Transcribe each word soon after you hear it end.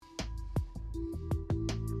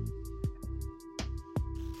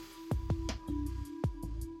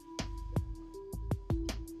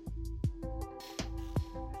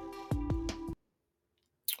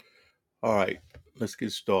All right, let's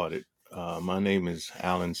get started. My name is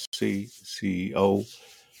Alan C., CEO,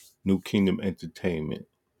 New Kingdom Entertainment.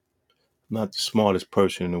 I'm not the smartest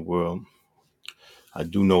person in the world. I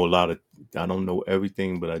do know a lot of, I don't know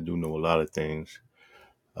everything, but I do know a lot of things.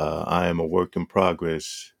 I am a work in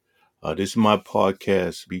progress. This is my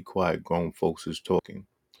podcast, Be Quiet, Grown Folks is Talking.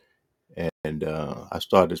 And I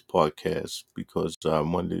started this podcast because I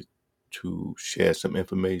wanted to share some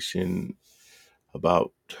information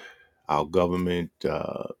about our government,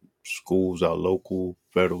 schools, our local,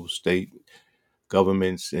 federal, state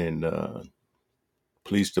governments, and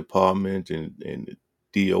police department and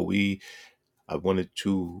DOE. I wanted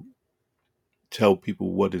to tell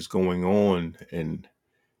people what is going on and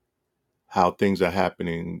how things are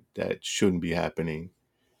happening that shouldn't be happening.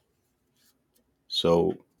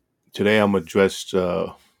 So today I'm addressed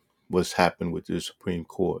what's happened with the Supreme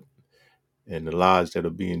Court and the lies that are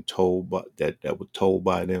being told, that were told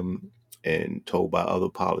by them and told by other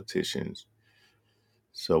politicians.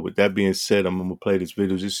 So with that being said, I'm gonna play this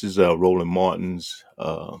video. This is Roland Martin's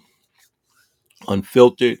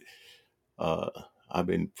Unfiltered. Uh, I've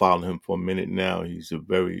been following him for a minute now. He's a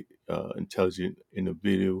very intelligent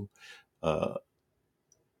individual. Uh,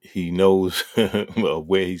 he knows well,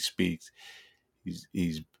 where he speaks.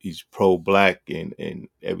 He's pro-black, and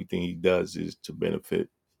everything he does is to benefit,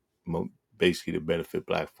 basically to benefit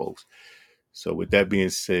black folks. So with that being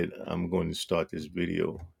said, I'm going to start this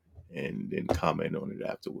video and then comment on it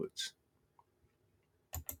afterwards.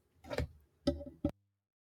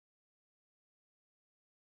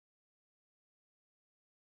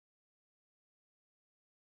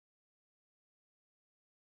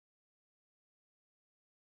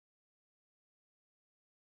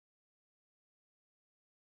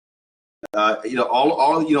 When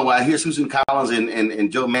I hear Susan Collins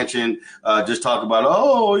and Joe Manchin just talk about,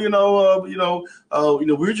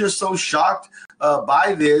 we're just so shocked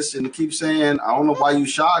by this, and keep saying, I don't know why you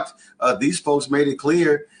shocked. These folks made it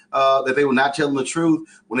clear that they were not telling the truth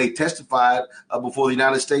when they testified before the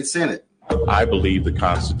United States Senate. I believe the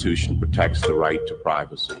Constitution protects the right to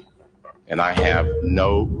privacy, and I have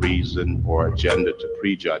no reason or agenda to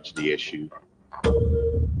prejudge the issue.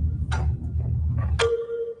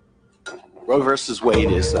 Roe versus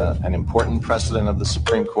Wade is an important precedent of the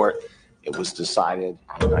Supreme Court. It was decided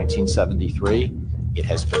in 1973. It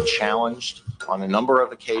has been challenged on a number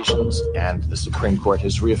of occasions, and the Supreme Court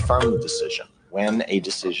has reaffirmed the decision. When a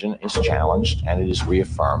decision is challenged and it is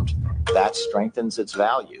reaffirmed, that strengthens its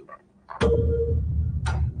value.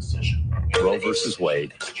 Roe versus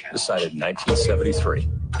Wade, decided in 1973,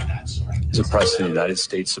 is a precedent of the United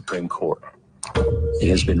States Supreme Court. It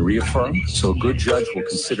has been reaffirmed, so a good judge will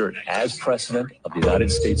consider it as precedent of the United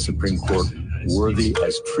States Supreme Court, worthy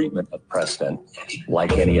as treatment of precedent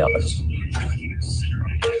like any other.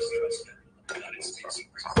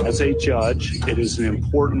 As a judge, it is an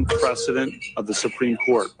important precedent of the Supreme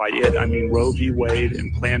Court. By it, I mean Roe v. Wade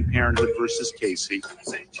and Planned Parenthood versus Casey.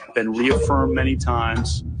 Been reaffirmed many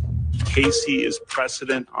times. Casey is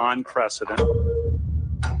precedent on precedent.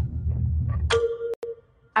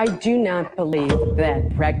 I do not believe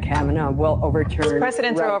that Brett Kavanaugh will overturn.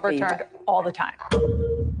 Precedents are overturned all the time.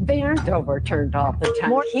 They aren't overturned all the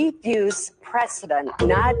time. He views precedent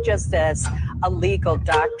not just as a legal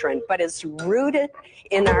doctrine, but as rooted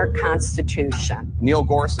in our Constitution. Neil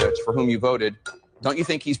Gorsuch, for whom you voted, don't you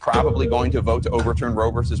think he's probably going to vote to overturn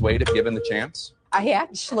Roe versus Wade if given the chance? I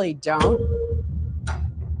actually don't.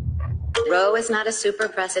 Roe is not a super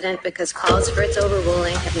precedent because calls for its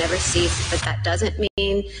overruling have never ceased, but that doesn't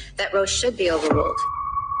mean that Roe should be overruled.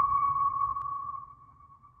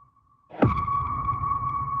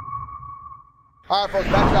 All right, folks,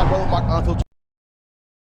 back to that Roland Martin Unfiltered.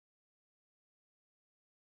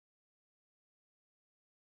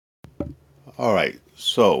 All right,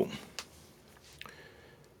 so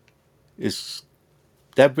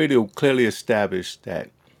that video clearly established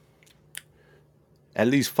that at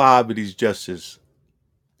least 5 of these justices,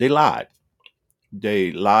 they lied.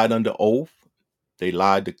 They lied under oath. They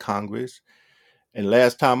lied to Congress. And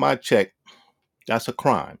last time I checked, that's a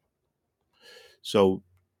crime. So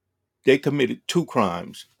they committed 2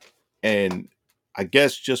 crimes. And I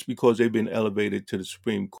guess just because they've been elevated to the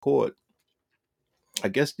Supreme Court, I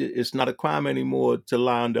guess it's not a crime anymore to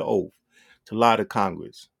lie under oath, to lie to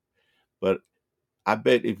Congress. But I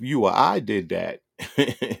bet if you or I did that,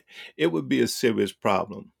 it would be a serious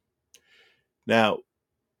problem. Now,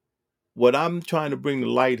 what I'm trying to bring to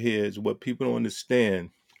light here is what people don't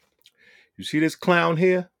understand. You see this clown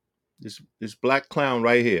here? This black clown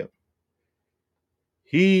right here.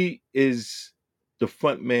 He is the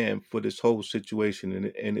front man for this whole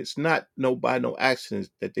situation, and it's not by no accident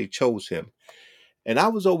that they chose him. And I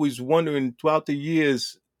was always wondering throughout the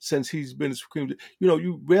years since he's been Supreme,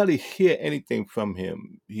 you rarely hear anything from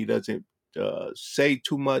him. He doesn't say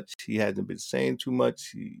too much. He hasn't been saying too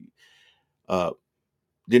much. He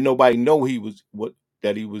didn't nobody know what he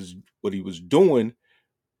was doing,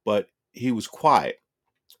 but he was quiet.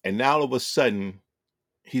 And now all of a sudden,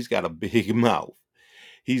 he's got a big mouth.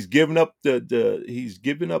 He's given up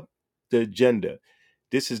the agenda.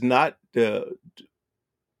 This is not the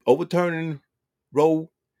overturning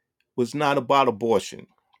Roe was not about abortion.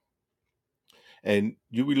 And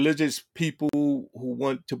you religious people who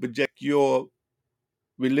want to project your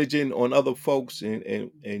religion on other folks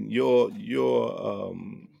and your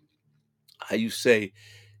how you say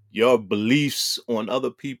your beliefs on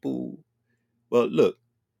other people. Well, look,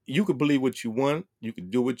 you can believe what you want, you can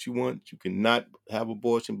do what you want, you can not have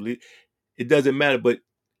abortion, believe it doesn't matter, but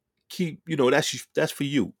keep, that's for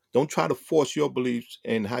you. Don't try to force your beliefs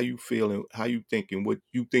and how you feel and how you think and what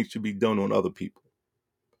you think should be done on other people.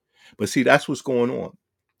 But see, that's what's going on.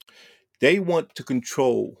 They want to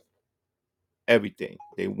control everything.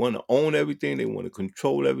 They want to own everything. They want to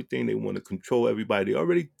control everything. They want to control everybody. They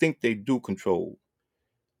already think they do control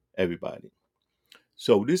everybody.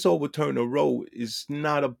 So this overturning Roe is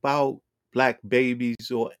not about black babies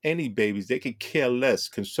or any babies. They could care less.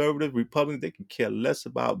 Conservative, Republicans, they could care less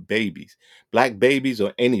about babies, black babies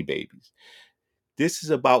or any babies. This is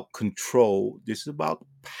about control. This is about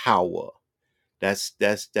power. That's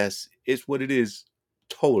it's what it is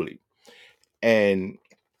totally. And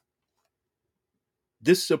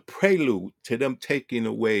this is a prelude to them taking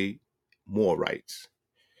away more rights.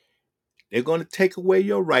 They're going to take away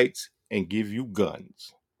your rights and give you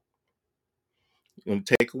guns. They're going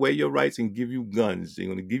to take away your rights and give you guns. They're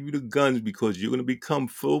going to give you the guns because you're going to become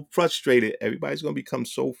so frustrated. Everybody's going to become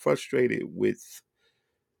so frustrated with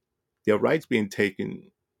their rights being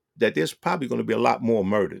taken that there's probably going to be a lot more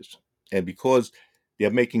murders. And because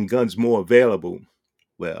they're making guns more available,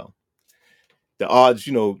 well, the odds,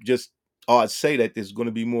 just odds say that there's going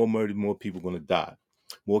to be more murder, more people are going to die,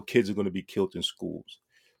 more kids are going to be killed in schools.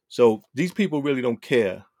 So these people really don't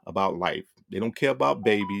care about life. They don't care about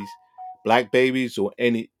babies, black babies or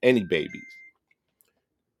any babies.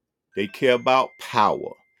 They care about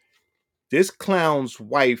power. This clown's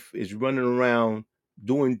wife is running around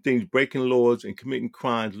doing things, breaking laws and committing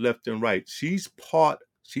crimes left and right. She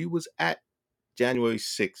was at January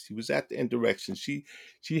 6th. She was at the insurrection. She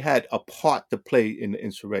had a part to play in the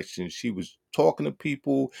insurrection. She was talking to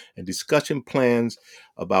people and discussing plans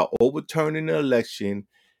about overturning the election.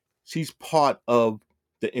 She's part of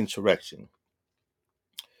the insurrection.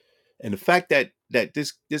 And the fact that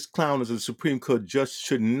this clown is a Supreme Court judge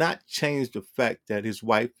should not change the fact that his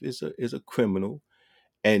wife is a criminal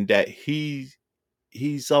and that he's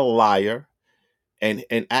a liar. And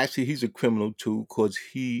actually he's a criminal too, because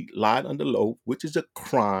he lied under oath, which is a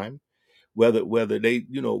crime. Whether they,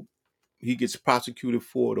 he gets prosecuted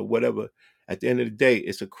for it or whatever, at the end of the day,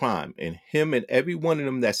 it's a crime. And him and every one of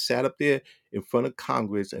them that sat up there in front of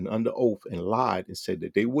Congress and under oath and lied and said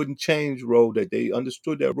that they wouldn't change Roe, that they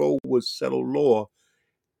understood that Roe was settled law,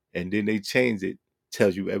 and then they changed it,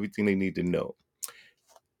 tells you everything they need to know.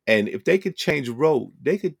 And if they could change Roe,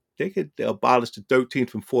 they could abolish the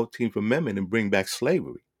 13th and 14th Amendment and bring back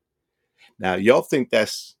slavery. Now, y'all think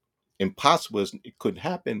that's impossible, it couldn't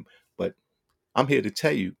happen, but I'm here to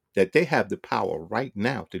tell you that they have the power right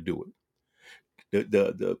now to do it.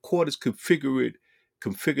 The court is configured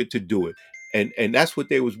to do it, and that's what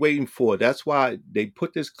they was waiting for. That's why they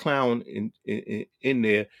put this clown in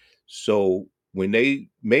there. So when they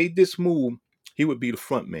made this move, he would be the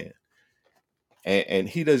front man, and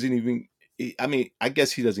he doesn't even. I mean, I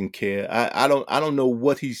guess he doesn't care. I don't know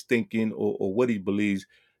what he's thinking or what he believes,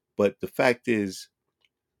 but the fact is,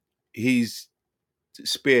 he's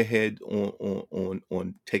spearhead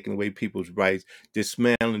on taking away people's rights,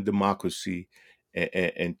 dismantling democracy,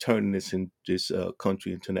 and turning this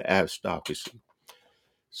country into an aristocracy.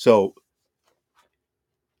 So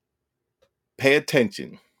pay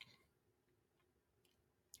attention.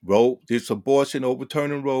 This abortion,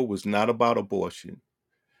 overturning Roe was not about abortion.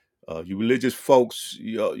 You religious folks,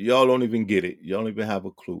 y'all don't even get it. Y'all don't even have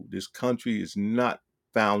a clue. This country is not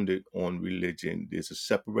founded on religion. There's a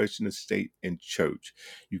separation of state and church.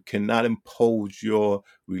 You cannot impose your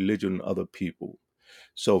religion on other people.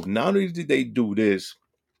 So not only did they do this,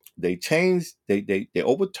 they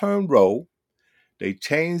overturned Roe. They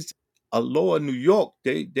changed a law in New York.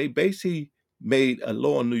 They basically made a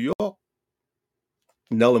law in New York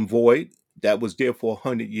null and void. that was there for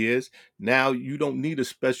 100 years. Now you don't need a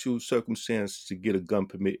special circumstance to get a gun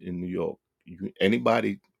permit in New York.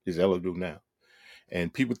 Anybody is eligible now.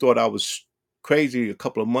 And people thought I was crazy a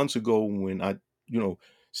couple of months ago when I,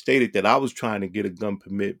 stated that I was trying to get a gun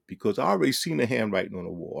permit because I already seen the handwriting on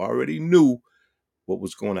the wall. I already knew what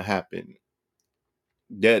was going to happen.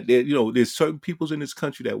 There's certain peoples in this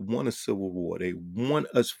country that want a civil war. They want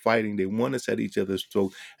us fighting. They want us at each other's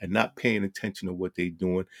throat and not paying attention to what they're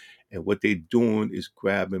doing. And what they're doing is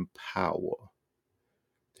grabbing power.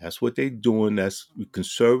 That's what they're doing. That's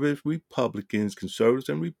conservatives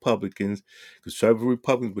and Republicans,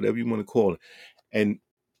 whatever you want to call it. And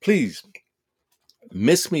please,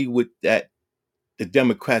 miss me with that. The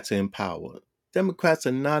Democrats are in power. Democrats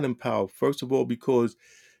are not in power, first of all, because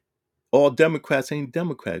all Democrats ain't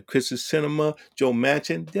Democrats. Kristen Sinema, Joe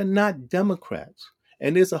Manchin, they're not Democrats.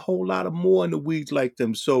 And there's a whole lot of more in the weeds like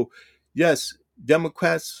them. So, yes,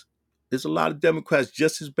 Democrats, there's a lot of Democrats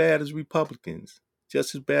just as bad as Republicans.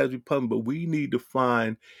 But we need to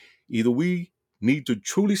find, either we need to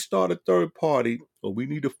truly start a third party, or we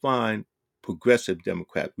need to find progressive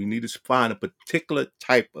Democrats. We need to find a particular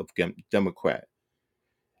type of Democrat.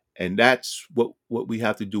 And that's what we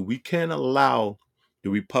have to do. We can't allow the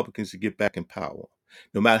Republicans to get back in power.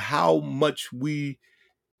 No matter how much we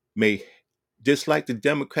may dislike the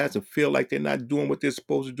Democrats and feel like they're not doing what they're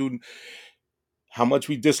supposed to do, how much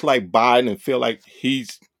we dislike Biden and feel like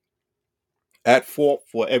he's at fault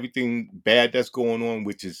for everything bad that's going on,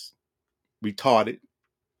 which is retarded.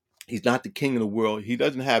 He's not the king of the world. He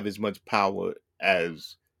doesn't have as much power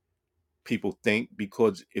as people think,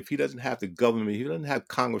 because if he doesn't have the government, he doesn't have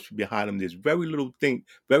Congress behind him, there's very little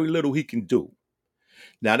he can do.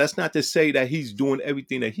 Now, that's not to say that he's doing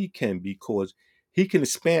everything that he can, because he can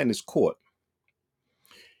expand his court.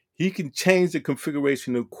 He can change the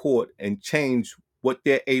configuration of the court and change what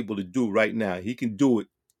they're able to do right now. He can do it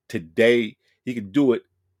today. He can do it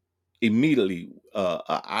immediately.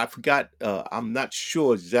 I forgot. I'm not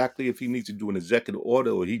sure exactly if he needs to do an executive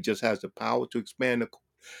order or he just has the power to expand the court.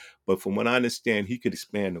 But from what I understand, he could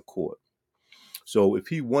expand the court. So if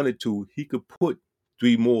he wanted to, he could put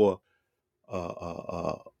 3 more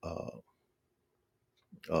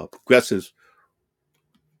progressive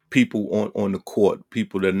people on the court,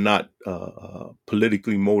 people that are not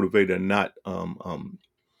politically motivated, not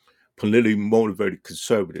politically motivated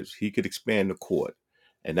conservatives. He could expand the court,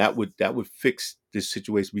 and that would fix this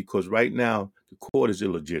situation, because right now the court is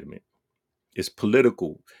illegitimate. It's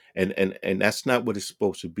political, and that's not what it's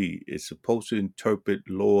supposed to be. It's supposed to interpret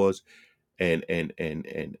laws and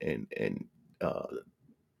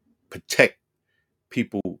protect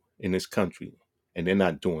people in this country, and they're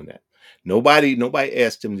not doing that. Nobody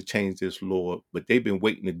asked them to change this law, but they've been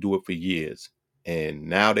waiting to do it for years. And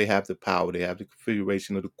now they have the power, they have the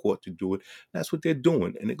configuration of the court to do it. That's what they're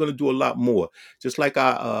doing, and they're going to do a lot more. Just like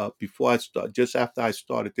just after I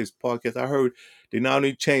started this podcast, I heard they not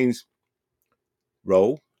only changed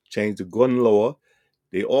changed the gun law,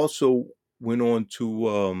 they also went on to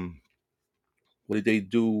what did they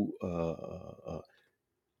do?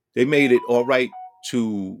 They made it all right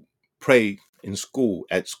to pray in school,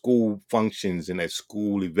 at school functions and at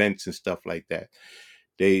school events and stuff like that.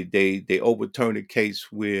 They overturned a case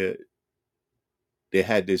where they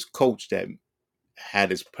had this coach that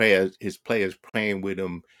had his players praying with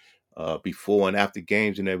him before and after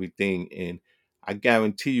games and everything. And I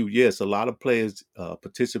guarantee you, yes, a lot of players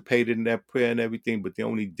participated in that prayer and everything, but they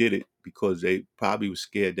only did it because they probably were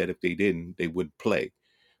scared that if they didn't, they wouldn't play,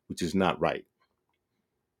 which is not right.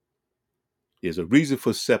 There's a reason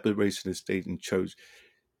for separation of state and church.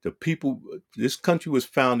 This country was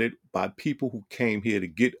founded by people who came here to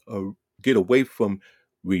get away from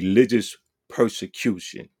religious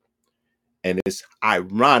persecution. And it's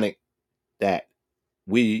ironic that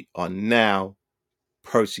we are now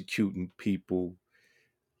persecuting people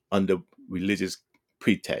under religious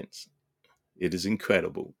pretense. It is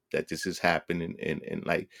incredible that this is happening. And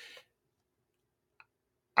like,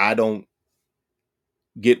 I don't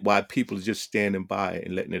get why people are just standing by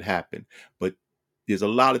and letting it happen. But there's a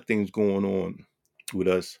lot of things going on with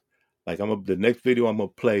us. Like the next video I'm gonna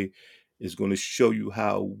play is going to show you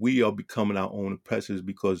how we are becoming our own oppressors,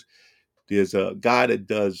 because there's a guy that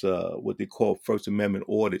does what they call First Amendment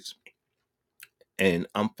audits. And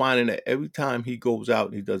I'm finding that every time he goes out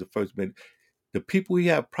and he does a First Amendment, the people he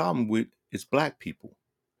have problem with is black people.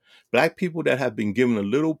 Black people that have been given a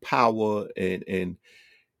little power and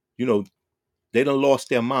they done lost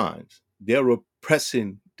their minds. They're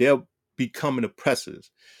oppressing. They're becoming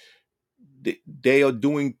oppressors. they are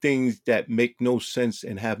doing things that make no sense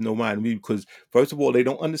and have no mind. I mean, because first of all, they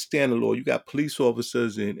don't understand the law. You got police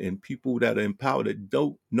officers and people that are empowered that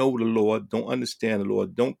don't know the law, don't understand the law,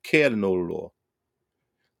 don't care to know the law.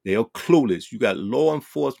 They are clueless. You got law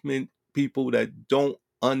enforcement people that don't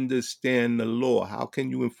understand the law. How can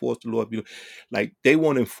you enforce the law if you like? They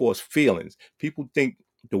want to enforce feelings. People think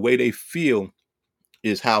the way they feel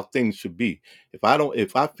is how things should be.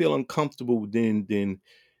 If I feel uncomfortable, then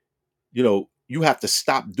you have to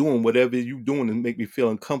stop doing whatever you're doing and make me feel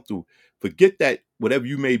uncomfortable. Forget that whatever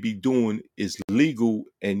you may be doing is legal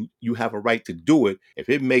and you have a right to do it. If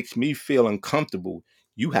it makes me feel uncomfortable,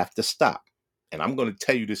 you have to stop. And I'm going to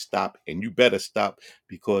tell you to stop, and you better stop,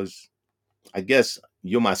 because I guess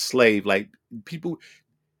you're my slave. Like, people,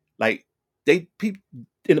 like, people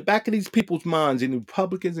in the back of these people's minds, and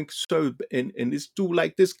Republicans and conservatives, and this dude,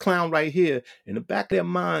 like this clown right here, in the back of their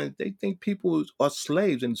minds, they think people are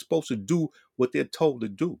slaves and supposed to do what they're told to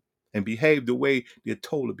do and behave the way they're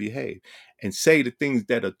told to behave and say the things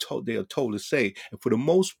that they are told to say. And for the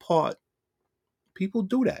most part, people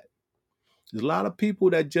do that. There's a lot of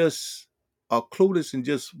people that just are clueless and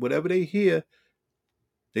just whatever they hear,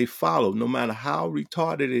 they follow, no matter how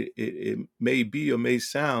retarded it may be or may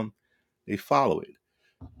sound, they follow it.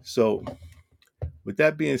 So with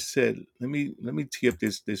that being said, let me tee up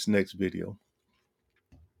this next video.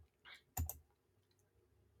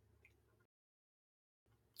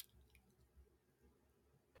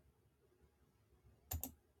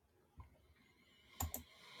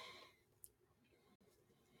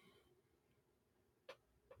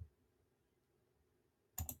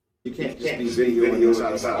 You can't just be videos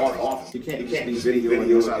outside of the office. You can't be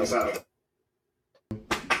videos outside of.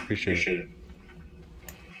 Appreciate it.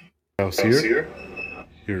 House here.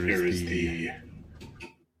 Here is the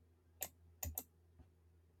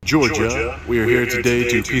Georgia. We are here today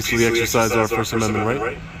to peacefully exercise our First Amendment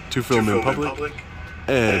right to film in public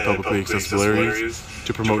and publicly accessible areas,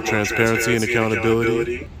 to promote transparency and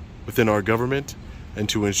accountability within our government, and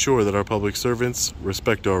to ensure that our public servants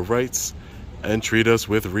respect our rights and treat us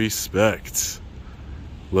with respect.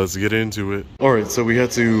 Let's get into it. All right, so we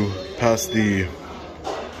had to pass the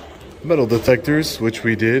metal detectors, which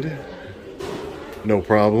we did. No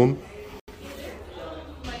problem.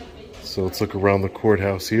 So let's look around the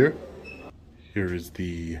courthouse here. Here is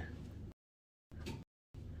the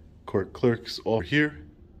court clerk's office here.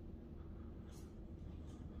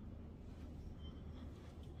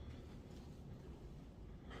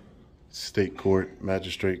 State court,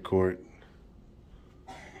 magistrate court.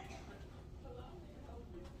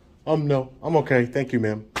 No, I'm okay. Thank you,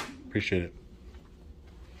 ma'am. Appreciate it.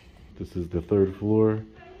 This is the third floor.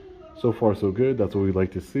 So far, so good. That's what we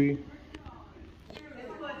like to see.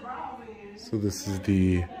 So this is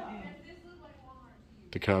the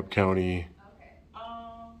DeKalb County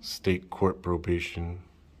State Court probation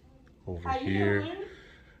over here.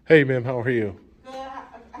 Hey, ma'am, how are you? Good.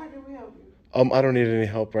 How can we help you? I don't need any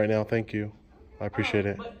help right now. Thank you. I appreciate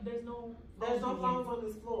it. But there's no phones on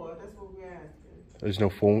this floor. That's what we're asking. There's no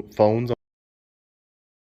phones.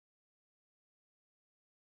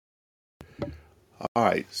 All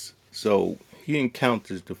right. So he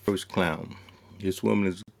encounters the first clown. This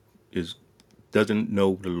woman is doesn't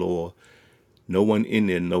know the law. No one in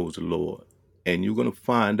there knows the law. And you're gonna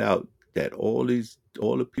find out that all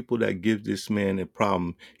the people that give this man a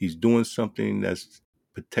problem, he's doing something that's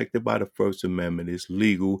protected by the First Amendment. It's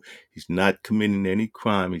legal. He's not committing any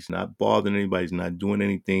crime. He's not bothering anybody. He's not doing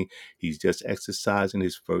anything. He's just exercising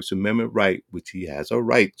his First Amendment right, which he has a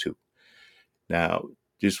right to. Now,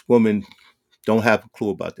 this woman don't have a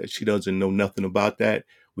clue about that. She doesn't know nothing about that,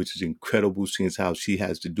 which is incredible, since how she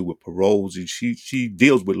has to do with paroles, and she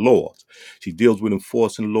deals with laws. She deals with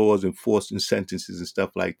enforcing laws, enforcing sentences and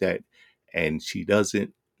stuff like that. And she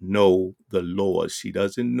doesn't know the laws. She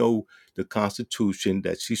doesn't know the Constitution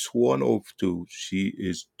that she swore an oath to. She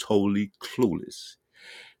is totally clueless.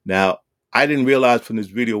 Now, I didn't realize from this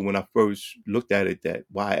video when I first looked at it that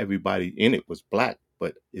why everybody in it was black,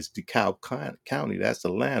 but it's DeKalb County. That's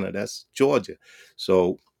Atlanta. That's Georgia.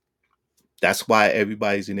 So that's why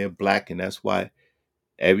everybody's in there black, and that's why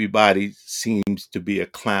everybody seems to be a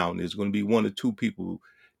clown. There's going to be one or two people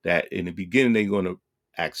that in the beginning they're going to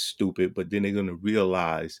act stupid, but then they're going to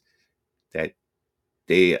realize that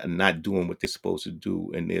they are not doing what they're supposed to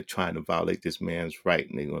do, and they're trying to violate this man's right,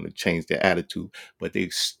 and they're going to change their attitude, but they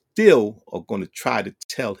still are going to try to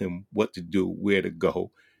tell him what to do, where to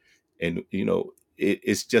go. And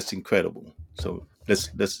it's just incredible. So let's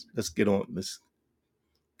get on. Let's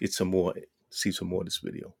get some more, see some more of this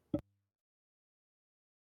video.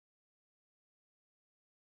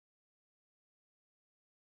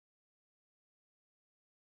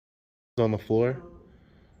 on the floor.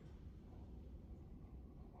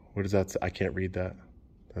 What does that say? I can't read that.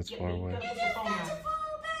 That's far away. Just a few minutes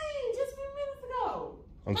ago.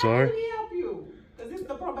 I'm sorry? How can we help you? Because this is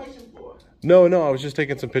the probation floor. No, I was just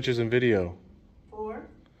taking some pictures and video. For?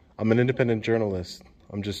 I'm an independent journalist.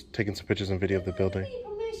 I'm just taking some pictures and video of the building. You need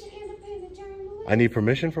permission, independent journalist? I need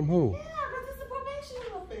permission from who? Yeah, because it's the probation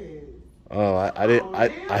office. Oh, I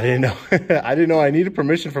didn't know. I didn't know I needed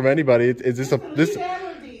permission from anybody. Is this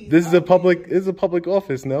is a public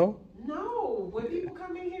office? No. No, when people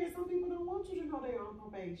come in here, some people don't want you to know they're on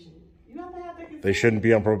probation. You have to have that consent. They shouldn't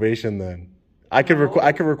be on probation then. I could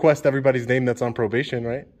request everybody's name that's on probation,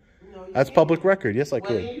 right? No, that's can't. Public record. Yes, I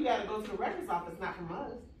could. Well, then you got to go to the records office, not from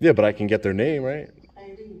us. Yeah, but I can get their name, right?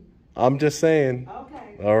 Maybe. I'm just saying.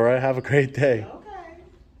 Okay. All right. Have a great day. Okay.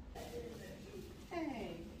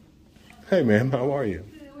 Hey. Hey, ma'am. How are you?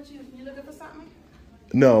 Good. What you looking for something?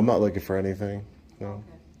 No, I'm not looking for anything. No.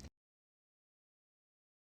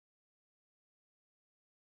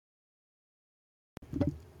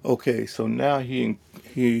 Okay, so now he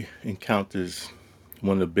encounters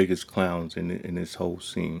one of the biggest clowns in this whole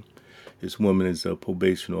scene. This woman is a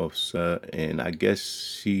probation officer, and I guess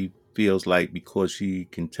she feels like because she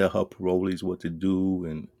can tell her parolees what to do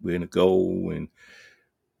and where to go and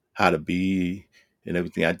how to be and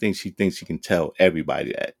everything, I think she thinks she can tell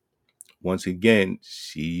everybody that. Once again,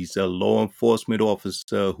 she's a law enforcement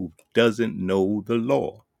officer who doesn't know the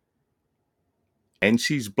law. And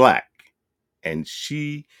she's black. And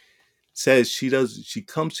she says she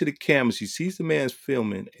comes to the camera, she sees the man's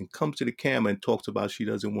filming and comes to the camera and talks about she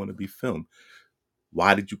doesn't want to be filmed.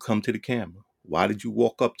 Why did you come to the camera? Why did you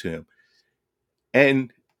walk up to him?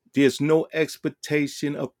 And there's no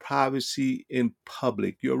expectation of privacy in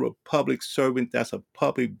public. You're a public servant. That's a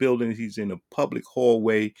public building. He's in a public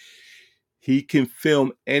hallway. He can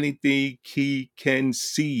film anything he can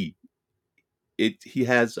see. He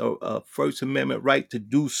has a First Amendment right to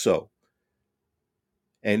do so.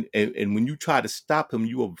 And when you try to stop him,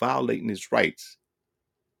 you are violating his rights.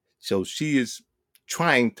 So she is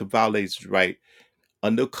trying to violate his right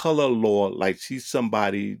under color law, like she's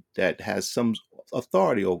somebody that has some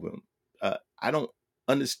authority over him. I don't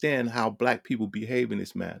understand how black people behave in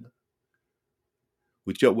this manner.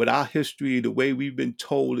 With our history, the way we've been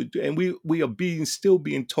told to do, and we are still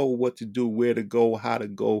being told what to do, where to go, how to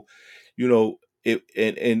go, and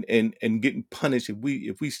getting punished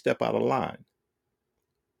if we step out of line.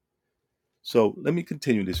 So let me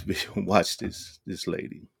continue this video and watch this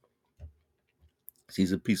lady.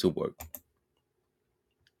 She's a piece of work.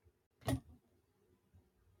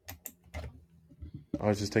 I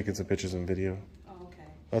was just taking some pictures and video. Oh, okay.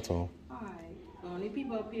 That's all. All right. Well, only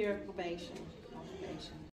people up here probation.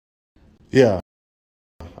 Yeah.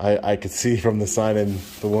 I could see from the sign and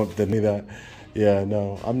the one that knew that. Yeah,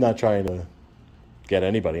 no, I'm not trying to get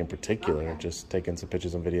anybody in particular. Okay. Just taking some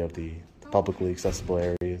pictures and video of the publicly accessible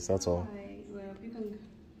areas. That's all. Right. Well, if you can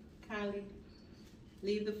kindly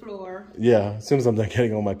leave the floor. Yeah, as soon as I'm done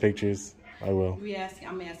getting all my pictures, I will.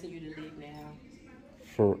 I'm asking you to leave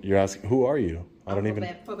now. You're asking, who are you? I don't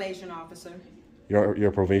even. Probation officer. You're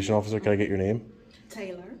a probation officer. Can I get your name?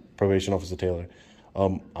 Taylor. Probation officer Taylor.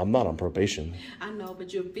 I'm not on probation. I know,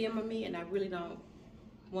 but you're filming me, and I really don't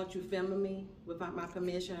want you filming me without my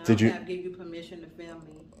permission. I Did you have to give you permission to film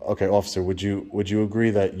me? Okay, officer, would you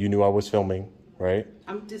agree that you knew I was filming, right?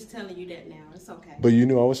 I'm just telling you that now. It's okay. But you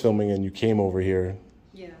knew I was filming, and you came over here.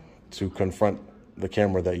 Yeah. To confront the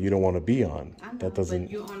camera that you don't want to be on. I know, that doesn't.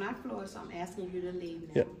 But you're on our floor, so I'm asking you to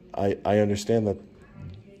leave now. Yeah, I understand that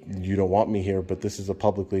you don't want me here, but this is a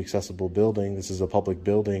publicly accessible building. This is a public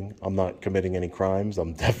building. I'm not committing any crimes.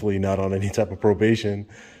 I'm definitely not on any type of probation.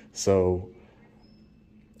 So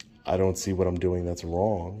I don't see what I'm doing that's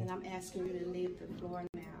wrong. And I'm asking you to leave the floor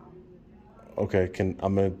now. Okay,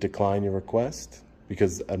 I'm going to decline your request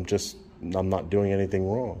because I'm not doing anything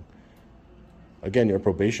wrong. Again, you're a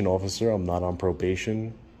probation officer. I'm not on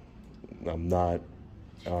probation. I'm not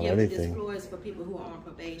on anything. But this floor is for people who are on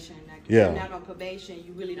probation. Like, if you're not on probation,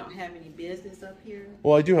 you really don't have any business up here.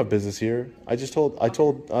 Well, I do have business here. I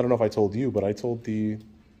don't know if I told you, but I told the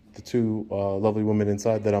two lovely women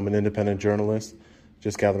inside that I'm an independent journalist,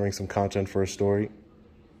 just gathering some content for a story.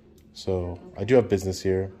 So I do have business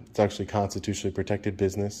here. It's actually constitutionally protected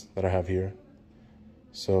business that I have here.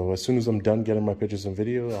 So as soon as I'm done getting my pictures and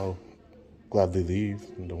video, I'll gladly leave.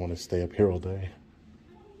 I don't want to stay up here all day.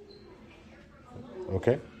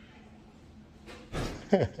 Okay?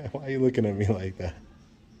 Why are you looking at me like that?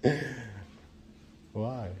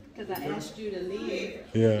 Why? Because I asked you to leave.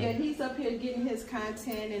 Yeah. Yeah, he's up here getting his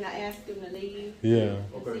content, and I asked him to leave. Yeah.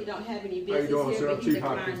 Okay. So he don't have any business here, but he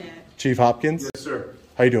declined that. Chief Hopkins? Yes, sir.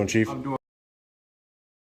 How you doing, Chief?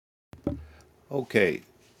 Okay,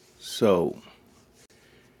 so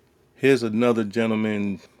here's another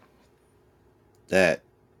gentleman that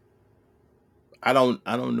I don't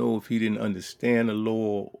know if he didn't understand the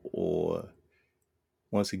law, or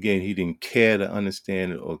once again he didn't care to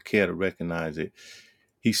understand it or care to recognize it.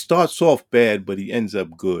 He starts off bad, but he ends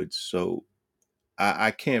up good. So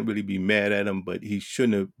I can't really be mad at him, but he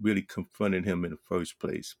shouldn't have really confronted him in the first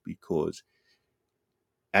place, because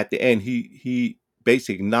at the end he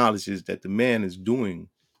basically acknowledges that the man is doing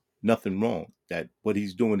nothing wrong, that what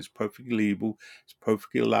he's doing is perfectly legal, it's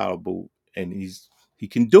perfectly allowable, and he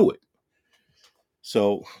can do it.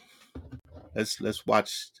 So let's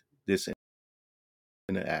watch this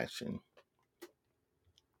in action.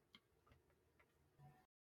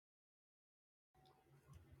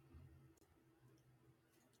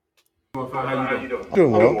 How you doing?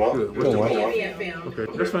 Doing well. Good. Doing well. Okay,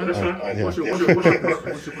 that's fine. That's fine. Yeah. What's your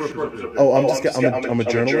purpose of it? Oh, I'm a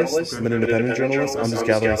journalist. I'm an independent journalist. I'm just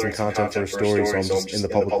gathering some content for a story, so I'm just in the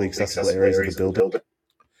publicly accessible areas of the building.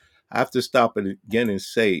 I have to stop it again and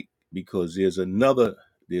say, because there's another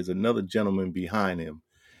gentleman behind him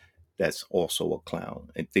that's also a clown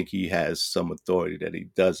and think he has some authority that he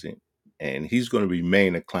doesn't, and he's going to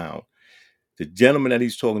remain a clown. The gentleman that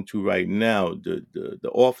he's talking to right now, the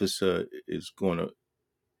officer is going to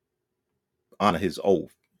honor his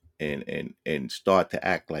oath and start to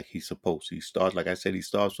act like he's supposed to. He starts, like I said, he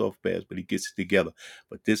starts off bad, but he gets it together.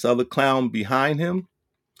 But this other clown behind him,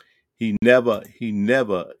 he never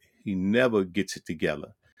gets it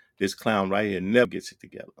together. This clown right here never gets it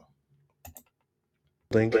together.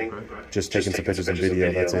 Just taking some pictures and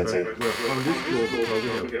video. That's it. Well, on this floor,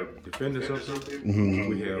 we have defendants up here.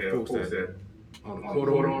 We have folks that on the court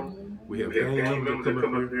order. We have gang members that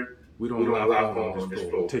come up here. We don't allow phones on this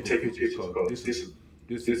floor. Taking pictures because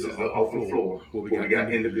this is the open floor where we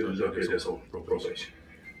got individuals up here that's on probation.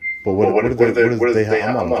 But what do they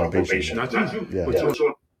have? I'm on probation. Not you. Yeah.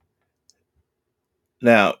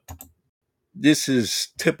 Now, this is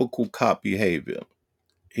typical cop behavior.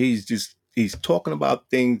 He's talking about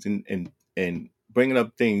things and bringing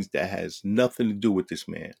up things that has nothing to do with this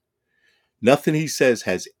man. Nothing he says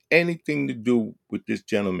has anything to do with this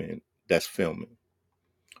gentleman that's filming.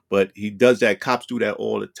 But he does that. Cops do that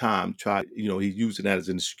all the time. He's using that as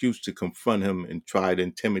an excuse to confront him and try to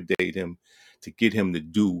intimidate him, to get him to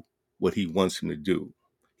do what he wants him to do.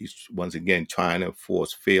 He's once again trying to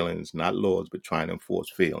enforce feelings, not laws, but trying to enforce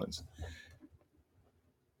feelings.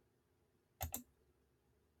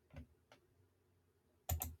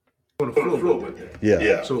 On the floor with that.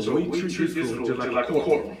 Yeah. So we treat this floor just like a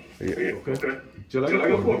courtroom. Okay? Just like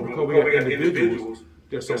a courtroom. Because we got individuals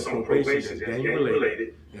that's on probation that's gang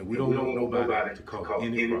related, and we don't want nobody to cause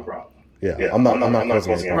any problem. Yeah. I'm not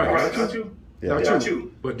causing any problem. Right, not you. Not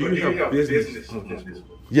you. But do you have business on this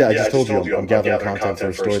floor? Yeah, I just told you I'm gathering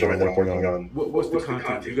content for a story that I'm working on. What's the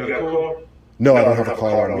content? You got a car? No, I don't have a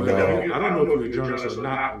car. I don't know if you're a journalist or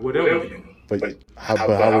not, whatever you do. But how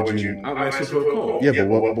would you? I'm asking for a call. Yeah, but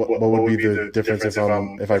what would be the difference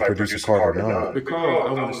if I produce a card or not? Because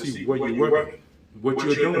I want to see where you're working, what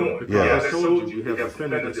you're doing. Because I told you, we have a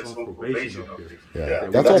defendant that's on probation up here. Yeah,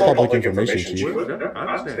 that's all public information, Chief. I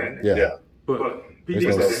understand. Yeah. But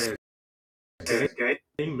people has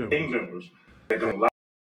gang members that don't like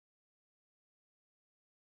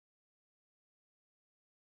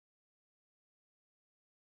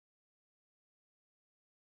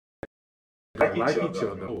each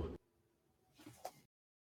other.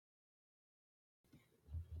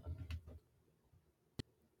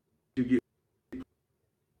 You get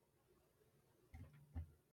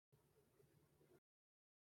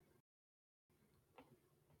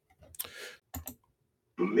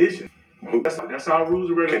permission. That's our rules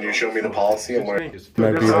and regulations. Can you show me the policy and where might be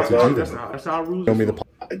able to do that? That's our rules. Show me the policy.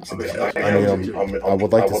 I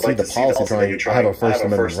would like to see the policy. I have a First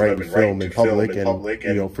Amendment right to film in public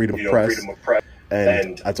and freedom of press.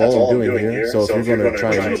 And that's all I'm doing here. So if you're going to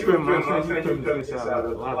try to,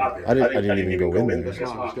 I didn't even go in there.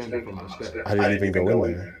 I didn't even go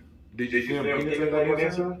in there. Did you film anything on the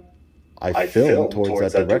inside? I filmed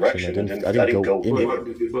towards that direction. I didn't go in it.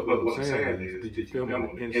 But what I'm saying is, did you film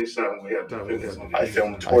on the inside? I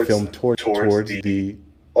filmed towards the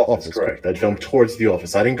office. Correct. I filmed towards the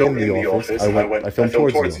office. I didn't go in the office. I filmed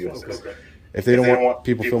towards the office. If they don't want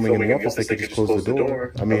people filming in the office, they could just close the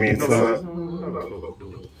door. I mean, it's not.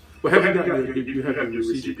 But have you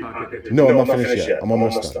received your contact? No, I'm not finished yet. I'm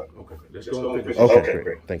almost done. Okay, let's go and finish. Okay,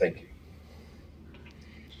 great. Thank you.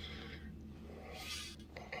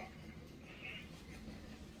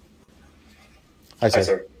 Hi,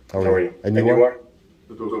 sir. How are you? And you are?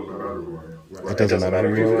 It doesn't matter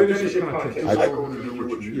who you are.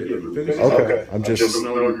 Okay, I'm just.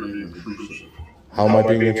 How am I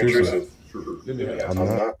being intrusive? I'm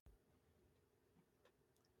not.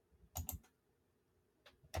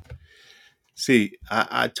 See,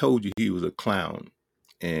 I told you he was a clown,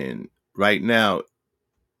 and right now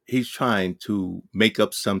he's trying to make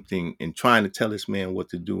up something and trying to tell this man what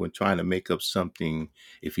to do and trying to make up something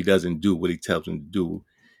if he doesn't do what he tells him to do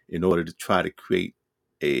in order to try to create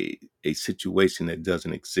a situation that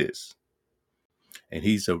doesn't exist. And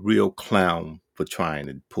he's a real clown for trying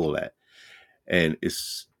to pull that. And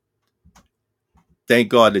it's thank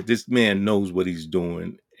God that this man knows what he's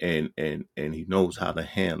doing and he knows how to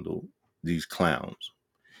handle these clowns.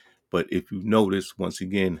 But if you notice, once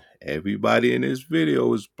again, everybody in this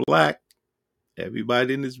video is black.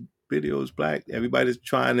 Everybody in this video is black. Everybody's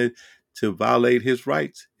trying to violate his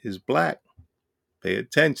rights is black. Pay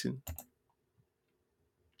attention.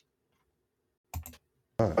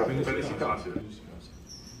 Have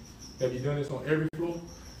you done this on every floor?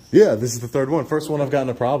 Yeah, this is the third one. First one I've gotten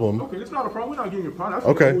a problem. Okay, it's not a problem. We're not giving you a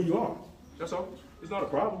problem. That's who you are. That's all. It's not a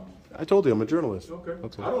problem. I told you I'm a journalist. Okay.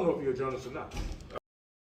 I don't know if you're a journalist or not.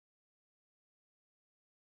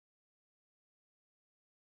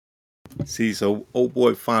 See, so old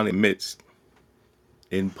boy finally admits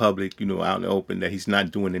in public, out in the open, that he's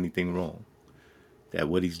not doing anything wrong. That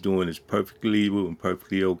what he's doing is perfectly legal and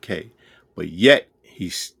perfectly okay. But yet,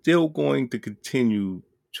 he's still going to continue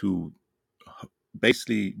to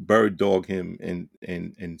basically bird dog him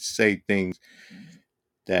and say things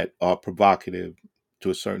that are provocative to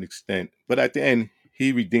a certain extent. But at the end,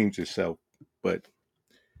 he redeems himself. But,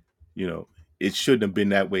 it shouldn't have been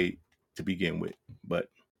that way to begin with. But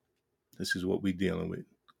this is what we're dealing with.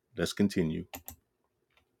 Let's continue.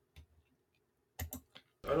 I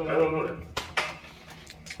don't know that.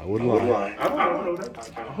 I wouldn't lie. I don't know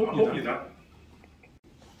that. I hope you're not.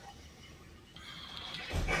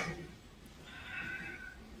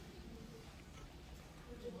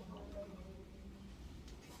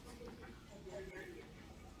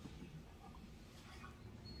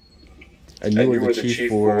 And you were the chief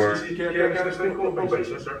for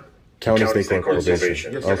County State Court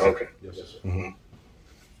probation. Yes, Okay. Yes, sir. Mm-hmm.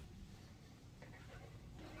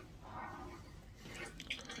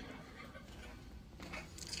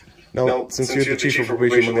 Now, since you're the chief of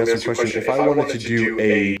probation, let me ask you a question. If I wanted to do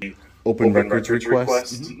a open records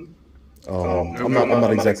request, I'm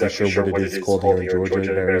not exactly sure what it is called here in Georgia.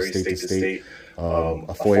 It varies state to state.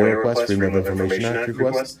 A FOIA request, Freedom of Information Act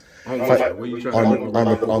request, on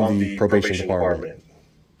the probation department.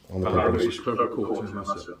 On the probation.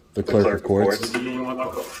 The clerk of courts.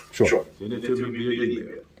 Sure. Send it to me via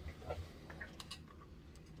email.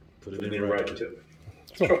 Put it in writing to me.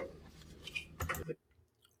 Sure.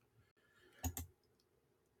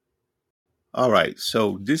 All right,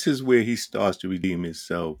 so this is where he starts to redeem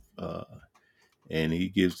himself, and he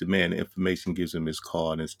gives the man the information, gives him his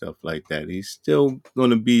card and stuff like that. He's still going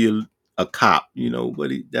to be a cop,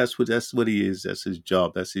 but that's what he is. That's his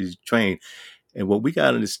job. That's his trained. And what we got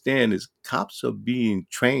to understand is cops are being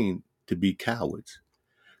trained to be cowards.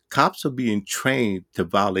 Cops are being trained to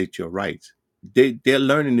violate your rights. They're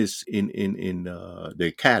learning this in the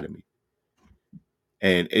academy,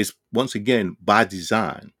 and it's once again by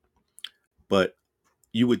design. But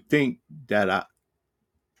you would think that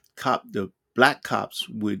the black cops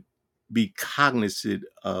would be cognizant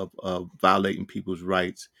of violating people's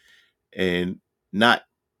rights and not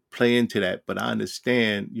play into that. But I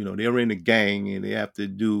understand, they're in a gang and they have to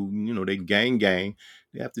do, they gang.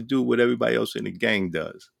 They have to do what everybody else in the gang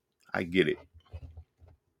does. I get it.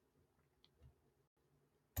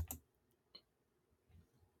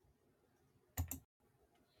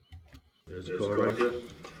 There's a card right there.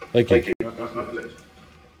 Thank you.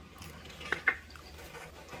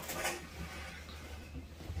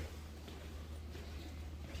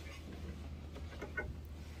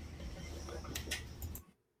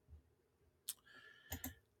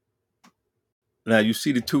 Now you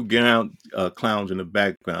see the two clowns in the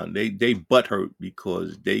background. They butthurt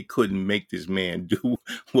because they couldn't make this man do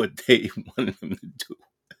what they wanted him to do,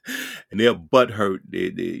 and they're butthurt.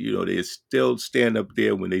 They still stand up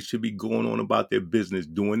there when they should be going on about their business,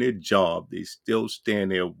 doing their job. They still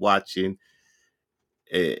stand there watching,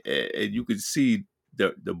 and you can see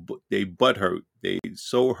they butthurt. They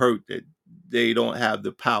so hurt that they don't have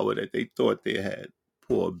the power that they thought they had.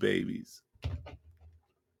 Poor babies.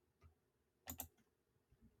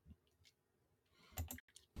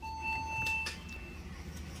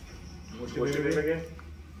 What's your name again?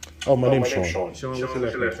 Oh, my name's Sean. Sean, what's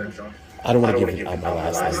your last name, Sean? I don't want to give out my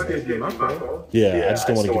last I name. can't give my call. Yeah, I just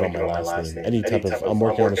don't want to give out my last name. Any type of, I'm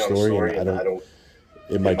working on a story and I don't,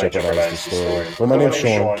 it might jeopardize the story. But my name's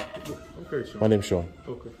Sean. Okay, Sean. My name's Sean.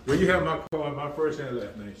 Okay. Well, you have my call, my first and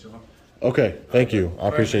last name, Sean. Okay, thank you. I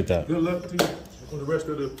appreciate that. Good luck to you on the rest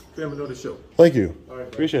of the filming of the show. Thank you. All right,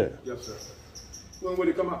 appreciate it. Yes, sir. When will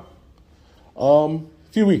it come out?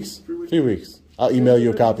 Few weeks. I'll email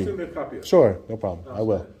you a copy. Send me a copy of it. Sure, no problem. I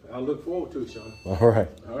will. I look forward to it, Sean. All right.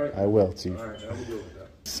 All right. I will, Chief. All right, have a good one.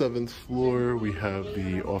 7th floor, we have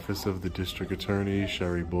the office of the district attorney,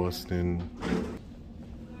 Sherry Boston.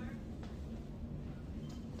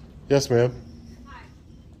 Yes, ma'am.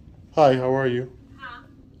 Hi, how are you? Huh?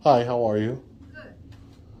 Hi, how are you? Good.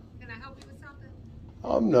 Can I help you with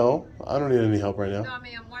something? No, I don't need any help right now. No, I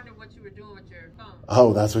mean, I'm wondering what you were doing with your phone.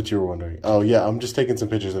 Oh, that's what you were wondering. Oh, yeah, I'm just taking some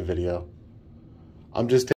pictures and video.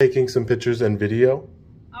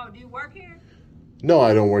 Oh, do you work here? No,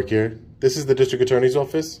 I don't work here. This is the district attorney's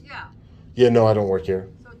office? Yeah. Yeah, no, I don't work here.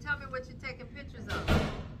 So tell me what you're taking pictures of.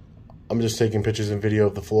 I'm just taking pictures and video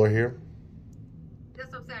of the floor here.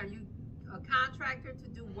 That's what I'm saying. Are you a contractor to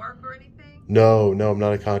do work or anything? No, I'm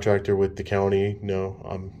not a contractor with the county. No,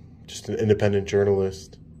 I'm just an independent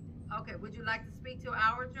journalist. Okay, would you like to speak to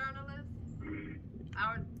our journalist?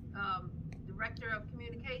 Our director of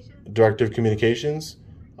communications? Director of communications?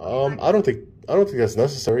 I don't think that's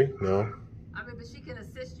necessary. No. I mean, but she can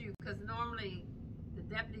assist you because normally the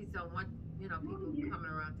deputies don't want, people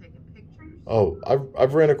coming around taking pictures. Oh,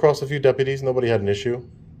 I've ran across a few deputies. Nobody had an issue.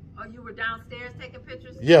 Oh, you were downstairs taking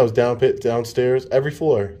pictures? Yeah, I was downstairs, every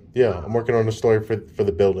floor. Yeah, I'm working on a story for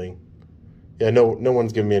the building. Yeah, no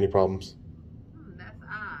one's giving me any problems. That's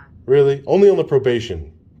odd. Really? Only on the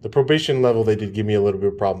probation. The probation level, they did give me a little bit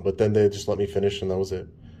of a problem, but then they just let me finish and that was it.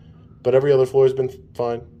 But every other floor has been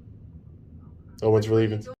fine. No one's really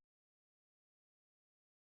even...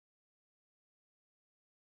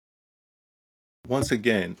 Once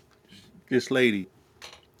again, this lady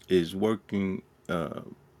is working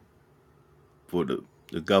for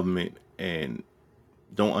the government and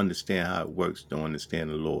don't understand how it works, don't understand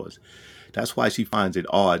the laws. That's why she finds it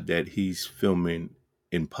odd that he's filming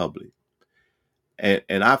in public.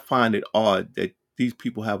 And I find it odd that these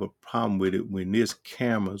people have a problem with it when there's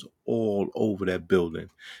cameras all over that building.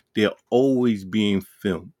 They're always being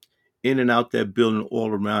filmed in and out that building, all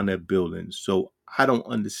around that building. So I don't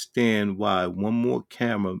understand why one more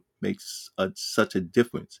camera makes such a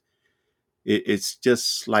difference. It's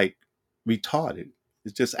just like retarded.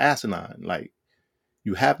 It's just asinine. Like,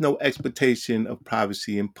 you have no expectation of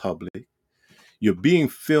privacy in public. You're being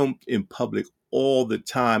filmed in public all the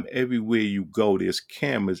time. Everywhere you go, there's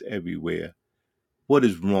cameras everywhere. What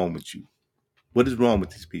is wrong with you? What is wrong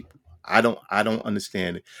with these people? I don't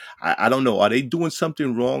understand it. I don't know. Are they doing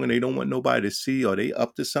something wrong and they don't want nobody to see? Are they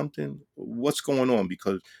up to something? What's going on?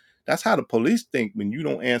 Because that's how the police think when you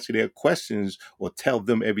don't answer their questions or tell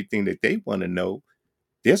them everything that they want to know.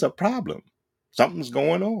 There's a problem. Something's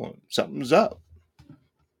going on. Something's up.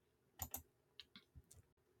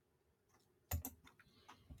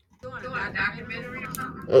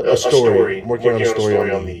 A story. I'm working on a story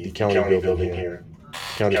on the county building here.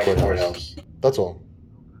 County courthouse. That's all.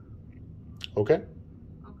 Okay?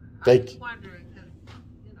 Thank you.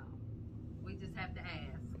 We just have to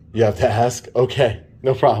ask. You have to ask? Okay.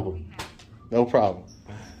 No problem. No problem.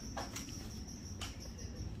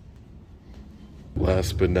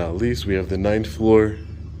 Last but not least, we have the 9th floor.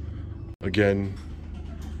 Again,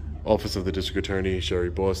 Office of the District Attorney, Sherry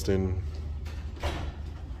Boston.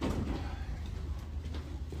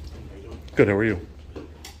 Good, how are you? Can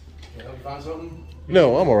I help you find something?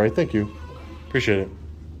 No, I'm all right, thank you. Appreciate it.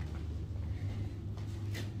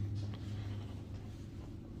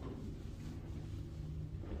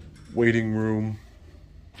 Waiting room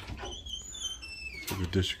for the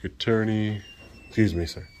district attorney. Excuse me,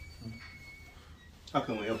 sir. How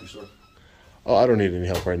can we help you, sir? Oh, I don't need any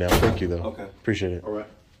help right now. Thank you, though. Okay. Appreciate it. All right.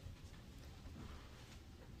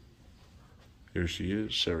 Here she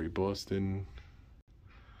is, Sherry Boston,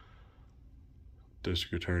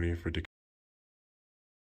 district attorney for Decatur.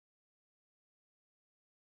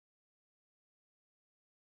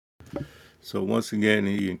 So once again,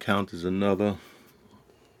 he encounters another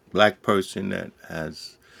black person that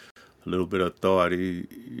has a little bit of authority,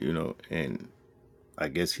 and I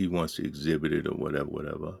guess he wants to exhibit it or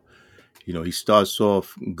whatever. He starts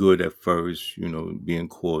off good at first, being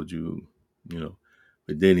cordial,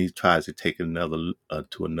 but then he tries to take it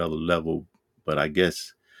to another level. But I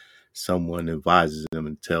guess someone advises him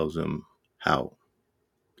and tells him how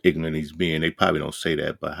ignorant he's being. They probably don't say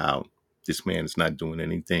that, but how this man is not doing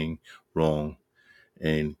anything wrong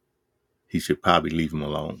and he should probably leave him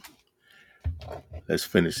alone. Let's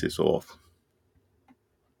finish this off.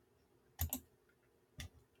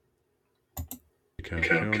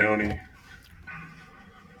 County.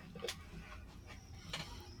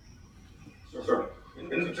 Sir, the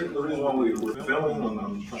reason why we're filming,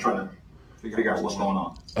 I'm trying to figure out what's going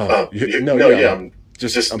on. I'm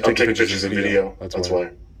taking pictures and video. That's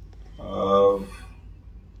why. Of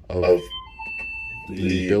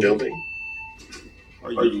The building.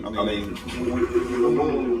 Are you, I mean, we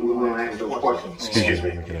want to ask those questions. Excuse me.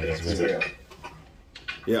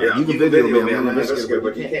 Yeah, you can video me. I'm an investigator,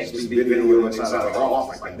 but you can't just be videoing inside of our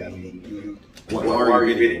office like that. Why are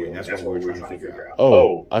you videoing? That's what we're trying to figure out.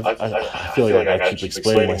 Oh, I feel like I keep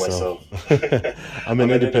explaining myself. I'm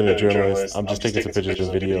an independent journalist. I'm just taking some pictures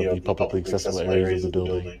and video of the publicly accessible areas of the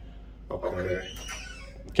building. Okay.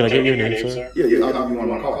 Can I get your name, sir? Yeah, I'll give you one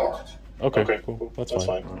of my cards. Okay, cool. That's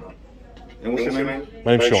fine. And what's your name?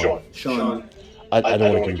 My name's Sean. Sean. I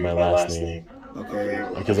don't want to give you my last name. Okay.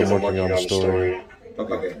 Because I'm working on the story.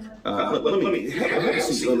 Okay. Let me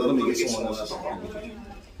get someone else.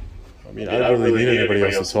 I mean, I don't really need anybody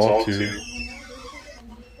else to talk to.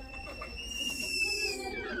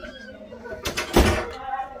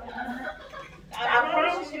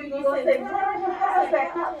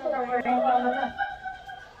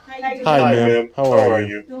 Hi, ma'am. How are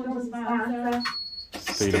you?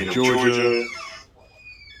 State of Georgia.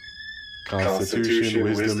 Constitution,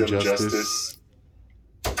 wisdom, justice,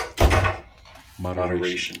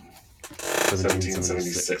 moderation.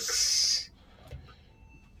 1776.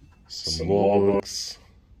 Some law books.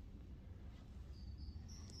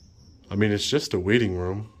 I mean, it's just a waiting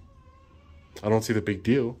room. I don't see the big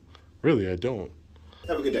deal. Really, I don't.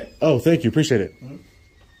 Have a good day. Oh, thank you. Appreciate it. Mm-hmm.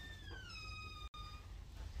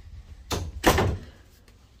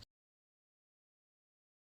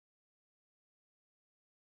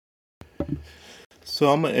 So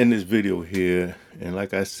I'm going to end this video here. And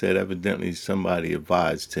like I said, evidently somebody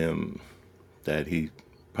advised him that he'd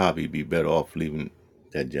probably be better off leaving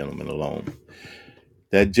that gentleman alone.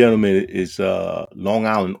 That gentleman is Long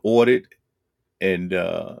Island audit, and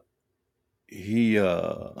he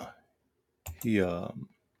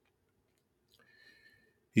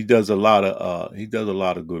does a lot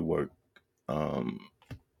of good work,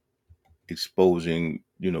 exposing,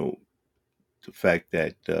 the fact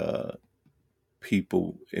that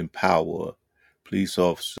people in power, police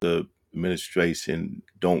officer, administration,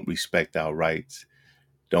 don't respect our rights.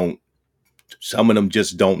 Some of them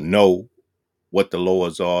just don't know what the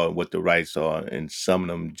laws are and what the rights are, and some of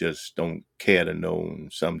them just don't care to know,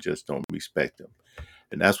 and some just don't respect them.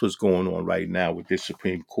 And that's what's going on right now with this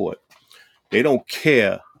Supreme Court. They don't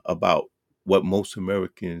care about what most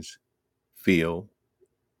Americans feel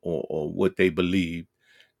or what they believe.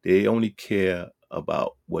 They only care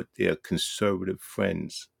about what their conservative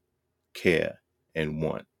friends care and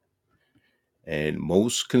want. And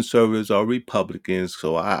most conservatives are Republicans,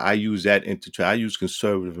 so I use that I use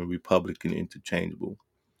conservative and Republican interchangeable.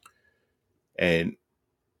 And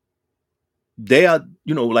they are,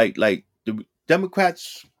 like the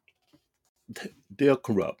Democrats, they're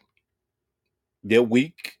corrupt. They're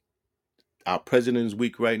weak. Our president is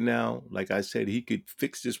weak right now. Like I said, he could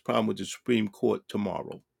fix this problem with the Supreme Court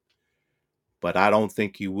tomorrow. But I don't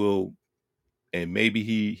think he will. And maybe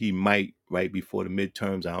he might right before the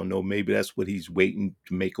midterms. I don't know. Maybe that's what he's waiting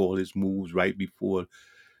to make all his moves right before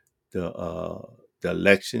the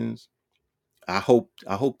elections. I hope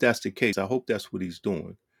that's the case. I hope that's what he's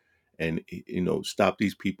doing. And stop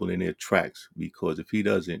these people in their tracks, because if he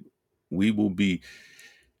doesn't, we will be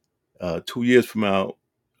 2 years from now.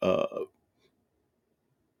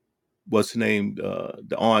 What's the name?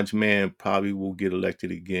 The Orange Man probably will get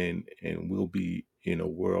elected again, and we'll be in a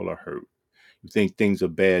world of hurt. You think things are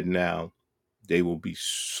bad now? They will be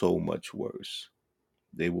so much worse.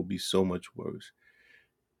 They will be so much worse.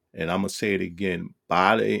 And I'm gonna say it again: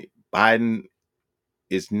 Biden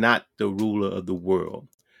is not the ruler of the world.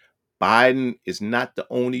 Biden is not the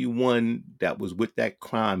only one that was with that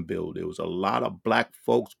crime bill. There was a lot of black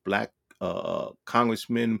folks, black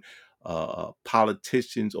congressmen,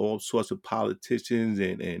 politicians, all sorts of politicians,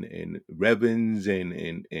 and reverends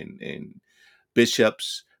and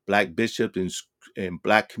bishops, black bishops, and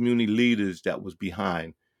black community leaders that was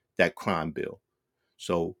behind that crime bill.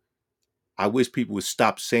 So I wish people would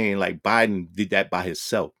stop saying like Biden did that by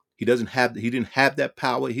himself. He didn't have that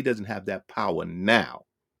power. He doesn't have that power now.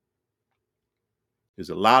 There's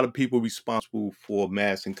a lot of people responsible for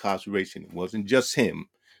mass incarceration. It wasn't just him.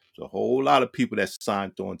 There's a whole lot of people that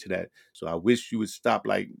signed on to that. So I wish you would stop.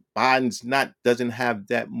 Like, Biden's doesn't have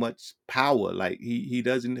that much power. Like, he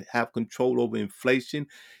doesn't have control over inflation.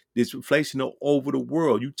 There's inflation all over the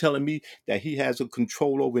world. You telling me that he has a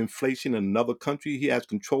control over inflation in another country? He has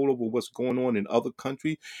control over what's going on in other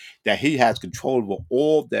countries. That he has control over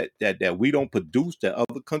all that we don't produce, that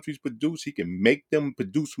other countries produce. He can make them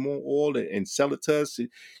produce more oil and sell it to us. You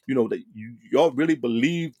know, that y'all really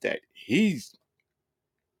believe that he's,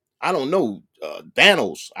 I don't know,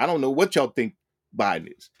 Thanos. I don't know what y'all think Biden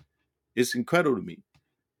is. It's incredible to me.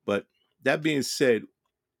 But that being said,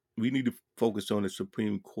 we need to focus on the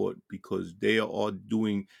Supreme Court because they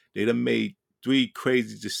done made 3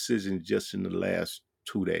 crazy decisions just in the last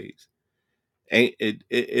 2 days. And it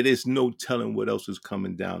is no telling what else is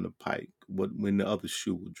coming down the pike, when the other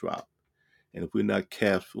shoe will drop. And if we're not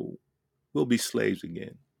careful, we'll be slaves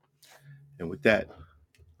again. And with that,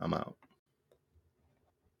 I'm out.